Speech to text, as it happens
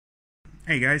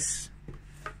Hey guys,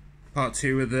 part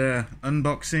 2 of the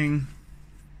unboxing.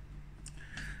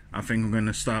 I think I'm going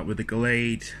to start with the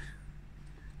gallade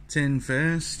tin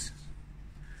first.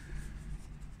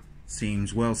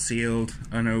 Seems well sealed,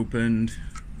 unopened.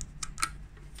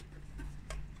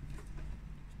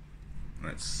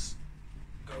 Let's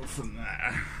go from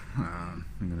there. I'm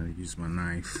going to use my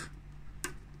knife.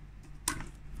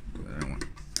 But I don't want.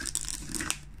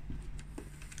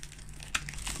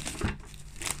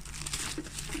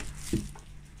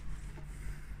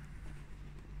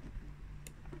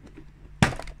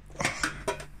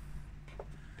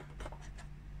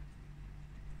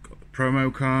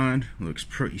 Promo card, looks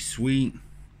pretty sweet.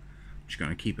 Just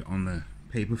gonna keep it on the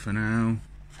paper for now.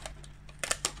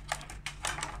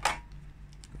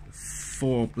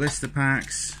 4 blister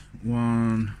packs.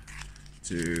 1,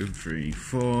 2, 3,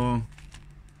 4.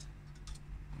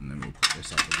 And then we'll put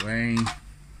this out of the way.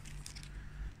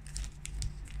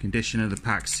 Condition of the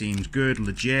pack seems good,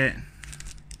 legit.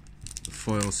 The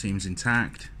foil seems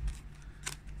intact.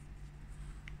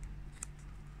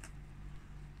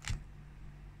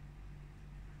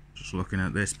 Looking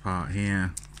at this part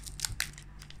here,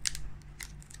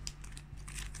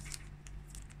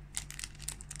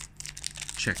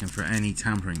 checking for any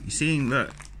tampering. You see,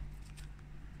 look,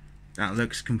 that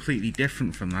looks completely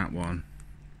different from that one,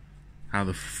 how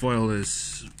the foil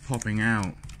is popping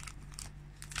out,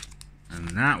 and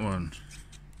that one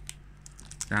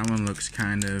looks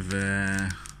kind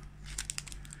of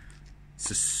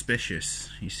suspicious.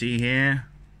 You see here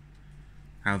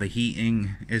how the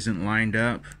heating isn't lined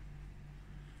up.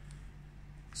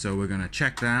 So we're gonna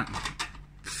check that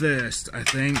first, I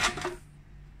think.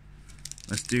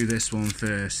 Let's do this one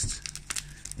first.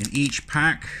 In each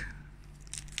pack,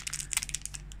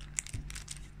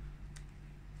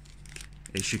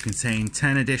 it should contain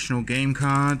 10 additional game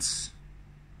cards.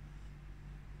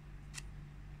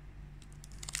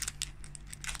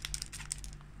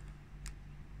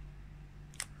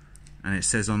 And it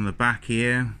says on the back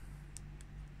here,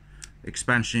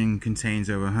 expansion contains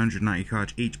over 190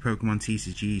 cards. Each Pokemon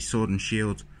TCG Sword and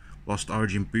Shield Lost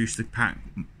Origin booster pack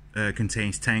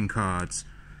contains 10 cards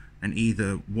and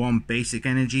either 1 basic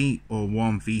energy or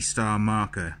 1 V-Star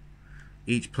marker.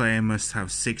 Each player must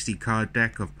have 60 card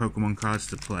deck of Pokemon cards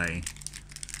to play.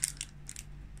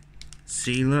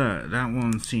 See, look, that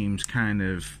one seems kind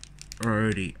of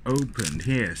already opened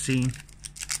here, see?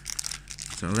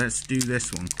 So let's do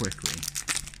this one quickly.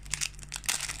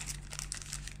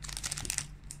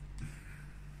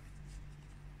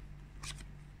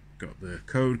 Got the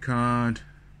code card,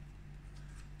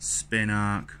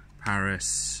 Spinark,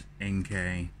 Paris,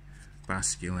 Inkay,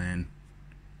 Basculin,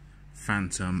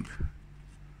 Phantom,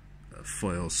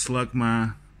 foil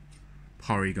Slugma,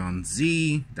 Porygon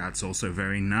Z, that's also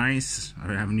very nice,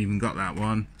 I haven't even got that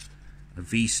one, a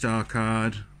V-Star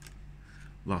card,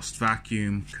 Lost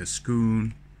Vacuum,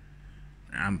 Cascoon,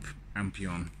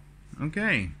 Ampion.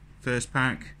 Okay, first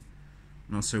pack,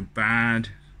 not so bad.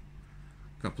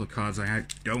 Couple of cards I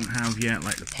don't have yet,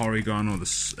 like the Porygon or the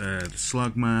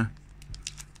Slugma.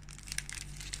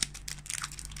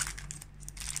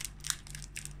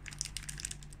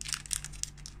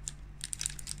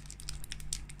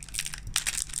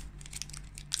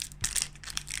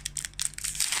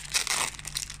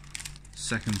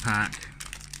 Second pack,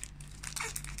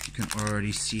 you can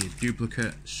already see a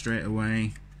duplicate straight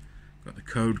away. Got the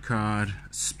code card,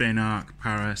 Spinark,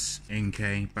 Paris,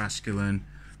 Inkay, Basculin,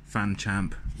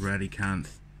 Fanchamp,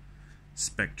 Radicanth,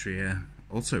 Spectria,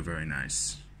 also very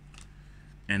nice.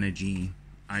 Energy,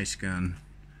 Ice Gun,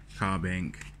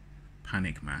 Carbink,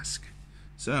 Panic Mask.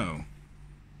 So,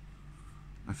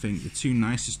 I think the 2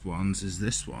 nicest ones is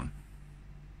this one.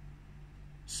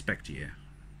 Spectria.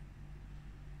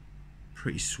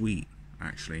 Pretty sweet,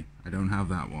 actually. I don't have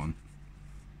that one.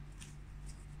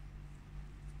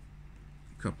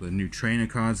 A couple of new trainer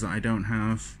cards that I don't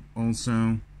have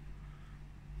also.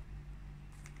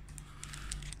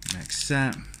 Next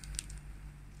set, a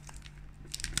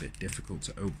bit difficult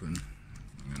to open.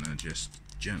 I'm gonna just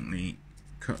gently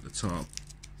cut the top.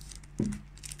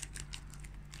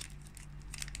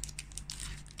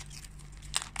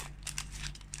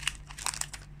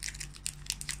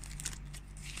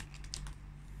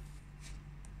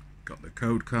 Got the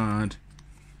code card,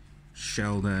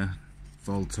 Shelder,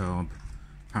 Voltorb,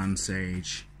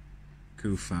 Pansage,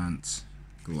 Kufant,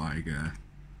 Gligar,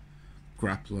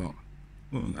 Grapploct.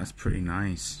 Oh, that's pretty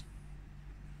nice.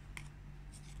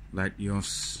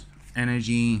 Latios,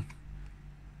 Energy,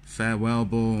 Farewell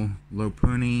Ball,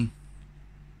 Lopunny.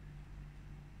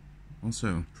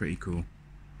 Also pretty cool.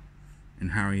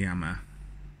 And Hariyama.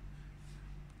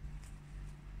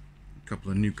 couple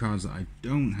of new cards that I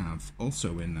don't have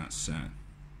also in that set.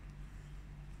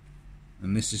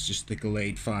 And this is just the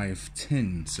Gallade 5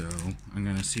 tin, so I'm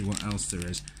going to see what else there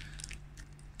is.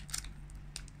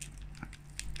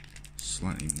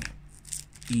 Slightly more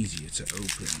easier to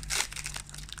open.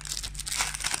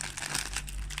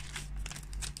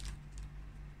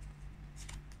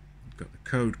 Got the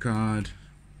code card,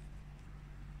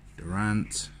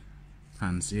 Durant,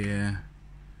 Panzer,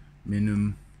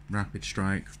 Minum, Rapid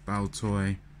Strike,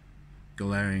 Baltoy,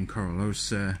 Galarian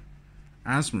Corolosa,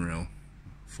 Asmaril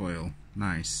foil,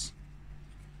 nice.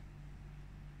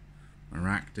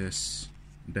 Maractus,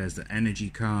 there's the energy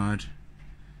card,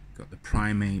 got the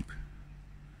Primeape,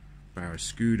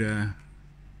 Barraskewda,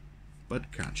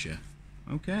 Budcatcher.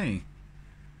 Okay,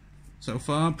 so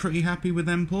far pretty happy with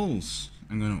them pulls.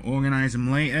 I'm going to organize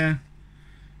them later,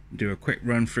 do a quick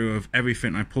run through of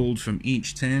everything I pulled from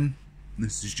each tin.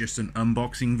 This is just an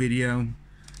unboxing video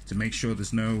to make sure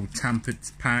there's no tampered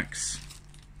packs.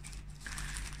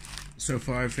 So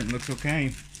far everything looks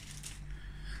okay.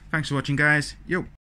 Thanks for watching, guys. Yo!